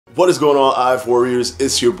What is going on, IF Warriors?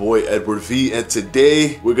 It's your boy Edward V, and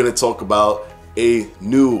today we're going to talk about a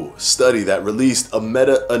new study that released, a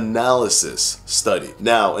meta-analysis study.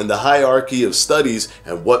 Now, in the hierarchy of studies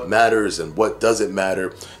and what matters and what doesn't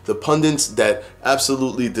matter, the pundits that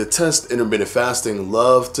absolutely detest intermittent fasting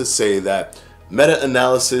love to say that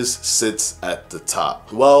meta-analysis sits at the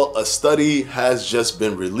top. Well, a study has just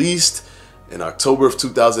been released in October of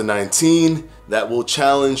 2019 that will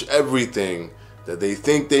challenge everything that they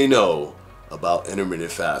think they know about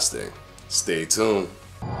intermittent fasting. Stay tuned.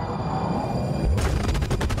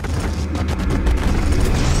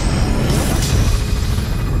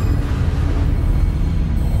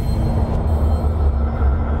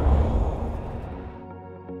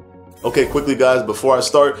 Okay, quickly guys, before I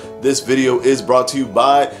start, this video is brought to you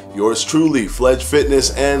by yours truly, Fledge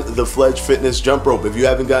Fitness and the Fledge Fitness Jump Rope. If you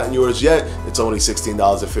haven't gotten yours yet, it's only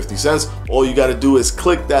 $16.50. All you gotta do is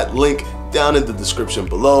click that link down in the description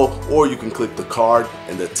below, or you can click the card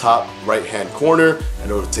in the top right hand corner and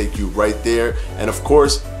it'll take you right there. And of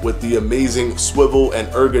course, with the amazing swivel and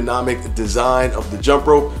ergonomic design of the jump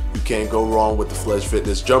rope, you can't go wrong with the Fledge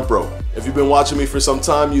Fitness jump rope. If you've been watching me for some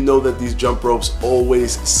time, you know that these jump ropes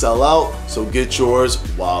always sell out, so get yours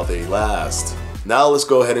while they last. Now let's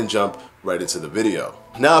go ahead and jump right into the video.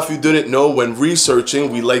 Now, if you didn't know, when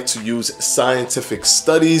researching, we like to use scientific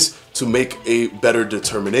studies to make a better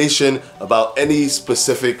determination about any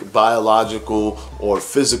specific biological or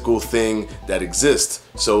physical thing that exists.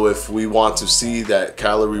 So if we want to see that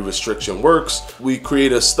calorie restriction works, we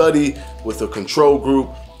create a study with a control group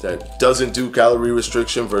that doesn't do calorie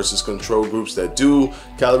restriction versus control groups that do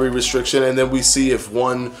calorie restriction, and then we see if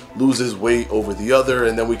one loses weight over the other,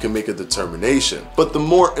 and then we can make a determination. But the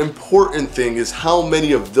more important thing is how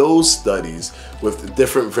many of those studies with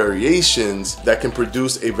different variations that can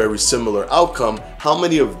produce a very similar outcome, how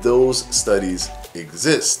many of those studies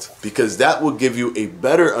exist, because that will give you a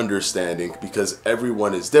better understanding, because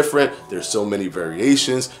everyone is different. There's so many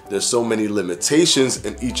variations, there's so many limitations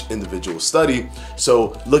in each individual study.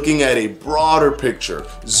 So looking at a broader picture,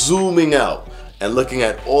 zooming out and looking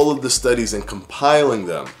at all of the studies and compiling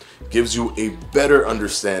them gives you a better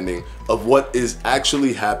understanding of what is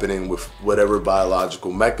actually happening with whatever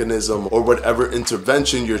biological mechanism or whatever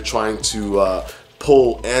intervention you're trying to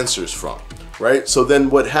pull answers from. Right? So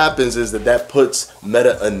then what happens is that puts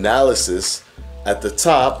meta-analysis at the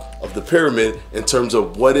top of the pyramid in terms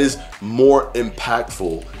of what is more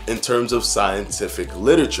impactful in terms of scientific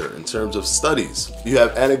literature, in terms of studies. You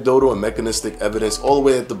have anecdotal and mechanistic evidence all the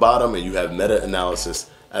way at the bottom, and you have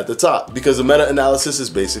meta-analysis at the top, because a meta-analysis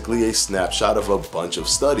is basically a snapshot of a bunch of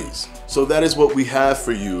studies. So that is what we have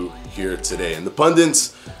for you here today. And the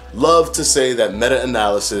pundits love to say that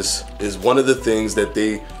meta-analysis is one of the things that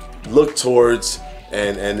they look towards,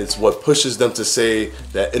 and it's what pushes them to say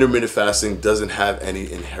that intermittent fasting doesn't have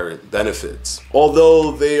any inherent benefits.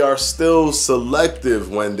 Although they are still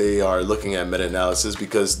selective when they are looking at meta-analysis,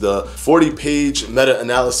 because the 40-page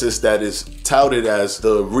meta-analysis that is touted as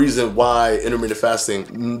the reason why intermittent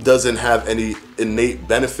fasting doesn't have any innate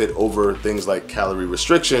benefit over things like calorie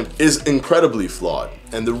restriction is incredibly flawed.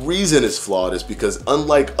 And the reason it's flawed is because,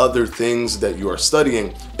 unlike other things that you are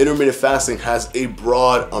studying, intermittent fasting has a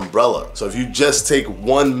broad umbrella. So if you just take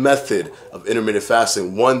one method of intermittent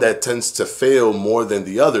fasting, one that tends to fail more than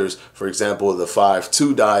the others, for example, the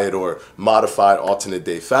 5-2 diet or modified alternate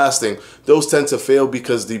day fasting, those tend to fail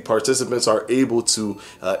because the participants are able to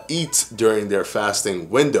eat during their fasting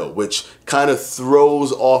window, which kind of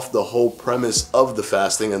throws off the whole premise of the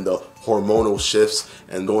fasting and the hormonal shifts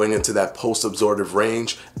and going into that post-absorptive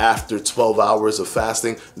range after 12 hours of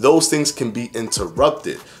fasting. Those things can be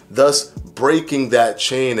interrupted, thus breaking that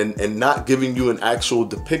chain and not giving you an actual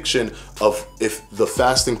depiction of if the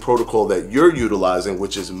fasting protocol that you're utilizing,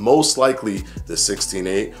 which is most likely the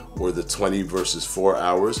 16-8 or the 20 versus 4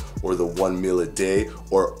 hours or the 1 meal a day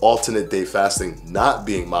or alternate day fasting not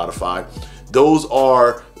being modified, those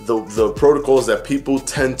are the protocols that people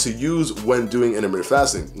tend to use when doing intermittent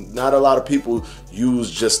fasting. Not a lot of people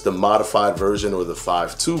use just the modified version or the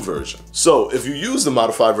 5-2 version. So if you use the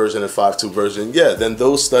modified version and 5-2 version, yeah, then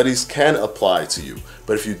those studies can apply to you.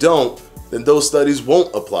 But if you don't, then those studies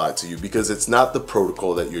won't apply to you because it's not the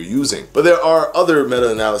protocol that you're using. But there are other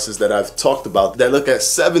meta-analyses that I've talked about that look at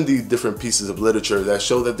 70 different pieces of literature that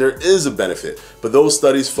show that there is a benefit, but those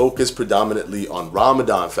studies focus predominantly on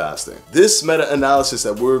Ramadan fasting. This meta-analysis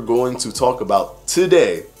that we're going to talk about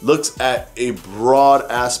today looks at a broad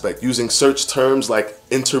aspect using search terms like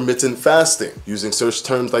intermittent fasting, using search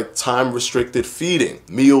terms like time-restricted feeding,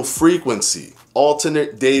 meal frequency,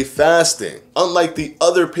 alternate day fasting. Unlike the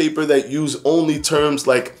other paper that use only terms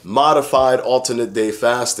like modified alternate day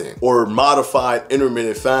fasting or modified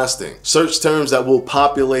intermittent fasting, search terms that will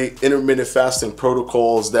populate intermittent fasting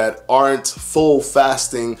protocols that aren't full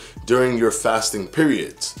fasting during your fasting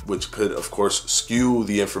periods, which could of course skew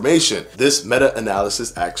the information. This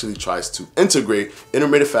meta-analysis actually tries to integrate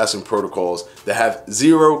intermittent fasting protocols that have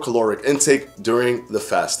zero caloric intake during the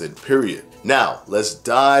fasted period. Now, let's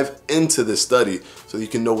dive into this study so you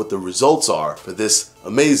can know what the results are for this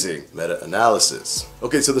amazing meta-analysis.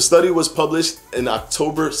 Okay, so the study was published in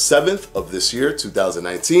October 7th of this year,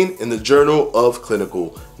 2019, in the Journal of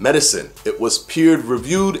Clinical Medicine. It was peer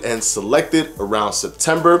reviewed and selected around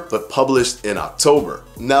September, but published in October.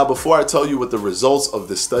 Now, before I tell you what the results of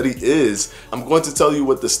this study is, I'm going to tell you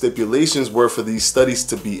what the stipulations were for these studies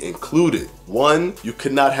to be included. One, you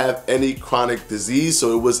could not have any chronic disease,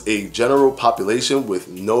 so it was a general population with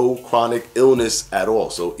no chronic illness at all.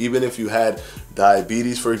 So even if you had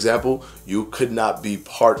diabetes, for example, you could not be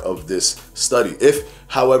part of this study. If,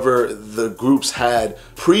 however, the groups had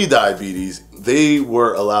pre-diabetes, they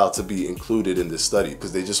were allowed to be included in this study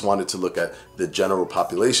because they just wanted to look at the general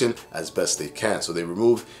population as best they can. So they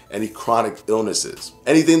removed any chronic illnesses.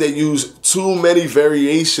 Anything that used too many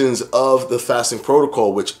variations of the fasting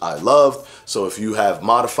protocol, which I loved. So if you have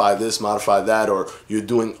modified this, modified that, or you're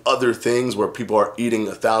doing other things where people are eating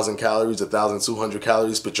 1,000 calories, 1,200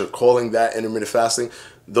 calories, but you're calling that intermittent fasting,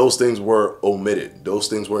 those things were omitted. Those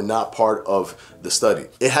things were not part of the study.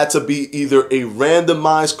 It had to be either a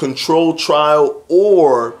randomized control trial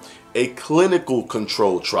or a clinical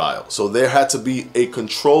control trial. So there had to be a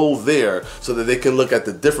control there so that they can look at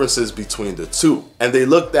the differences between the two. And they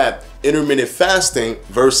looked at intermittent fasting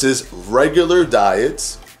versus regular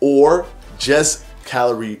diets or just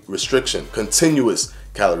calorie restriction, continuous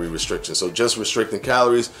calorie restriction. So just restricting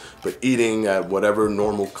calories, but eating at whatever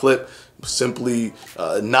normal clip, simply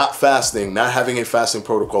not fasting, not having a fasting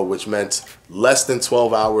protocol, which meant less than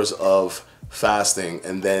 12 hours of fasting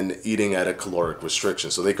and then eating at a caloric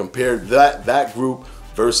restriction. So they compared that group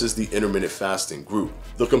versus the intermittent fasting group.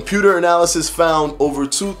 The computer analysis found over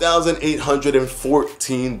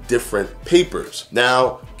 2,814 different papers.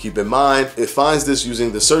 Now, keep in mind, it finds this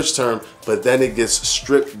using the search term, but then it gets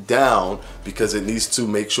stripped down because it needs to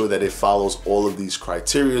make sure that it follows all of these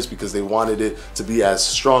criteria because they wanted it to be as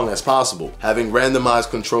strong as possible. Having randomized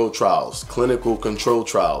control trials, clinical control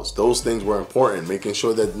trials, those things were important. Making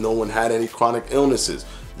sure that no one had any chronic illnesses.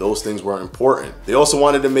 Those things were important. They also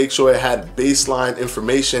wanted to make sure it had baseline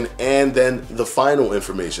information and then the final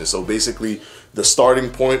information. So basically the starting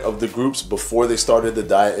point of the groups before they started the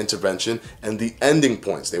diet intervention and the ending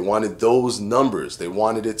points. They wanted those numbers. They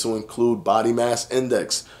wanted it to include body mass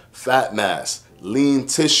index, fat mass, lean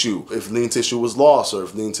tissue, if lean tissue was lost or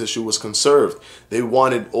if lean tissue was conserved. They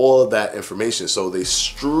wanted all of that information. So they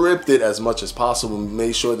stripped it as much as possible and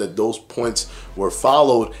made sure that those points were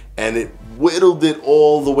followed, and it whittled it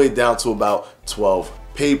all the way down to about 12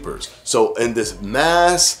 papers. So in this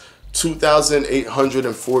mass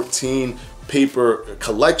 2,814 paper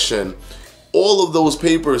collection, all of those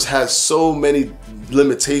papers had so many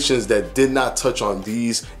limitations that did not touch on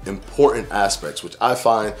these important aspects, which I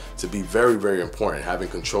find to be very, very important. Having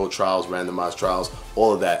controlled trials, randomized trials,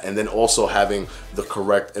 all of that, and then also having the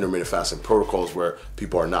correct intermittent fasting protocols where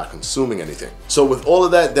people are not consuming anything. So with all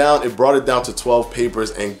of that down, it brought it down to 12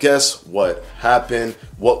 papers, and guess what happened?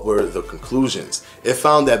 What were the conclusions? It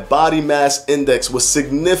found that body mass index was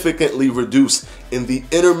significantly reduced in the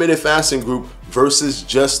intermittent fasting group versus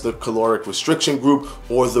just the caloric restriction group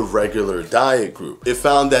or the regular diet group. It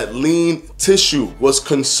found that lean tissue was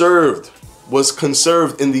conserved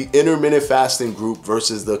in the intermittent fasting group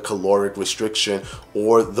versus the caloric restriction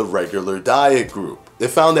or the regular diet group. They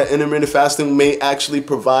found that intermittent fasting may actually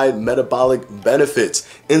provide metabolic benefits.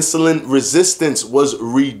 Insulin resistance was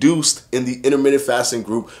reduced in the intermittent fasting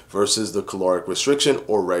group versus the caloric restriction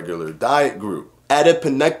or regular diet group.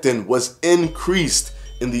 Adiponectin was increased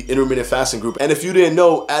in the intermittent fasting group. And if you didn't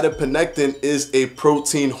know, adiponectin is a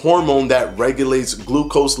protein hormone that regulates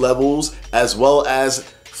glucose levels as well as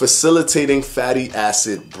facilitating fatty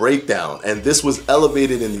acid breakdown. And this was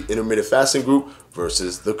elevated in the intermittent fasting group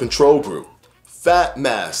versus the control group. Fat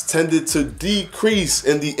mass tended to decrease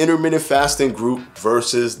in the intermittent fasting group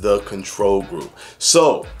versus the control group.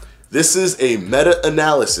 So this is a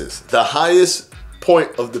meta-analysis. The highest point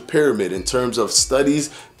of the pyramid in terms of studies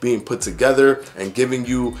being put together and giving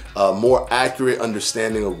you a more accurate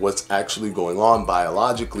understanding of what's actually going on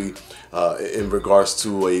biologically in regards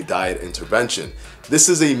to a diet intervention. This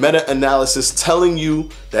is a meta-analysis telling you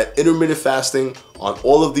that intermittent fasting on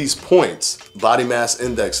all of these points, body mass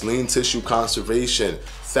index, lean tissue conservation,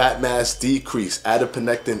 fat mass decrease,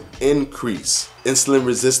 adiponectin increase, insulin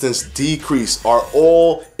resistance decrease, are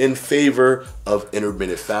all in favor of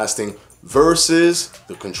intermittent fasting versus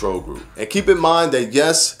the control group. And keep in mind that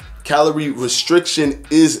yes, calorie restriction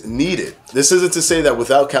is needed. This isn't to say that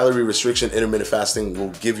without calorie restriction, intermittent fasting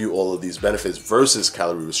will give you all of these benefits versus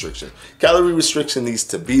calorie restriction. Calorie restriction needs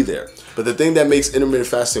to be there. But the thing that makes intermittent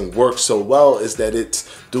fasting work so well is that it's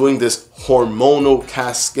doing this hormonal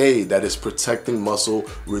cascade that is protecting muscle,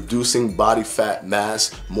 reducing body fat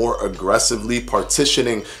mass more aggressively,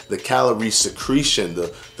 partitioning the calorie secretion,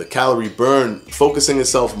 the calorie burn, focusing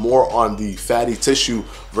itself more on the fatty tissue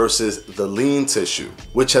versus the lean tissue,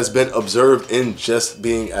 which has been observed in just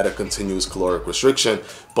being at a continuous caloric restriction,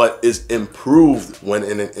 but is improved when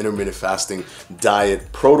in an intermittent fasting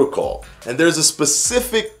diet protocol. And there's a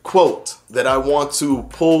specific quote that I want to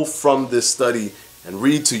pull from this study and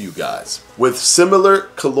read to you guys. With similar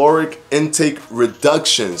caloric intake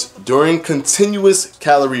reductions during continuous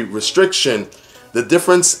calorie restriction, the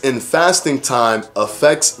difference in fasting time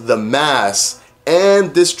affects the mass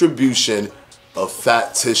and distribution of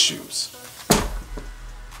fat tissues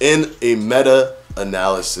in a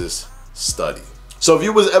meta-analysis study. So if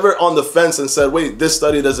you was ever on the fence and said, wait, this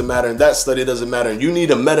study doesn't matter and that study doesn't matter and you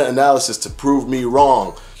need a meta-analysis to prove me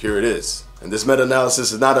wrong, here it is. And this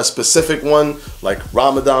meta-analysis is not a specific one like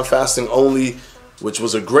Ramadan fasting only, which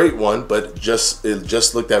was a great one, but it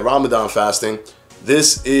just looked at Ramadan fasting.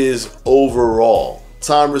 This is overall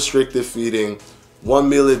time restricted feeding, 1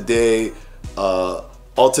 meal a day,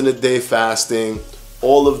 alternate day fasting.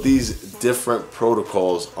 All of these different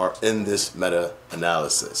protocols are in this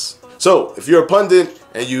meta-analysis. So if you're a pundit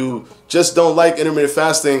and you just don't like intermittent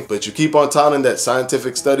fasting, but you keep on touting that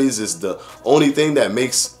scientific studies is the only thing that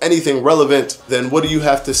makes anything relevant, then what do you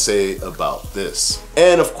have to say about this?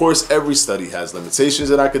 And of course, every study has limitations,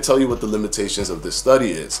 and I can tell you what the limitations of this study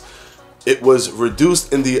is. It was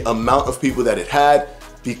reduced in the amount of people that it had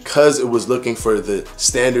because it was looking for the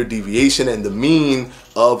standard deviation and the mean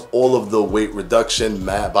of all of the weight reduction,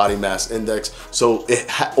 body mass index. So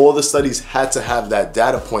all the studies had to have that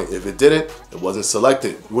data point. If it didn't, it wasn't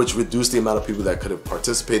selected, which reduced the amount of people that could have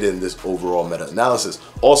participated in this overall meta-analysis.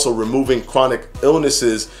 Also, removing chronic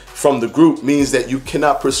illnesses from the group means that you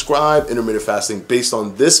cannot prescribe intermittent fasting based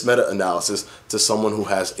on this meta-analysis to someone who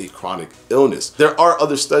has a chronic illness. There are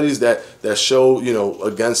other studies that show,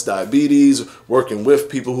 against diabetes, working with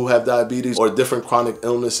people who have diabetes or different chronic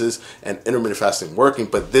illnesses, and intermittent fasting working,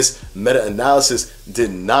 but this meta-analysis did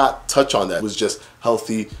not touch on that. It was just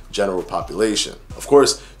healthy general population. Of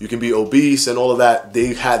course, you can be obese and all of that.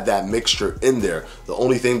 They had that mixture in there. The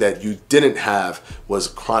only thing that you didn't have was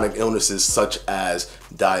chronic illnesses such as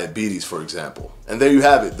diabetes, for example. And there you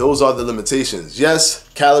have it. Those are the limitations. Yes,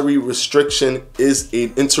 calorie restriction is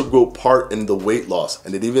an integral part in the weight loss.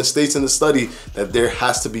 And it even states in the study that there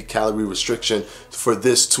has to be calorie restriction for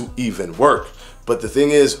this to even work. But the thing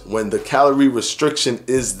is, when the calorie restriction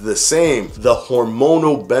is the same, the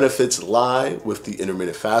hormonal benefits lie with the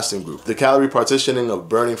intermittent fasting group. The calorie partitioning of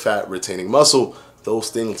burning fat, retaining muscle, those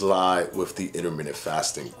things lie with the intermittent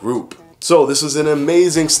fasting group. So this is an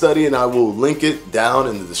amazing study, and I will link it down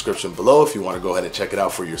in the description below if you want to go ahead and check it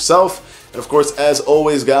out for yourself. And of course, as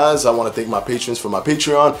always, guys, I want to thank my patrons for my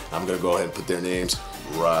Patreon. I'm going to go ahead and put their names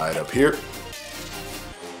right up here.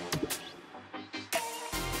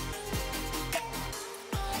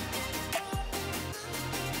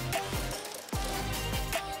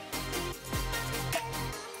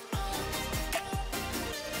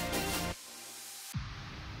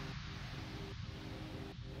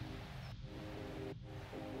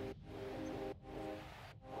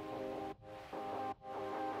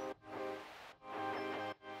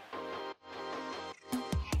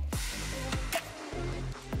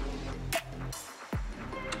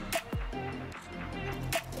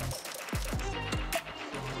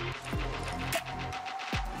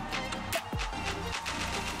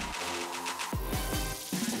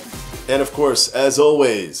 And of course, as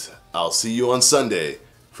always, I'll see you on Sunday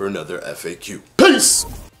for another FAQ. Peace!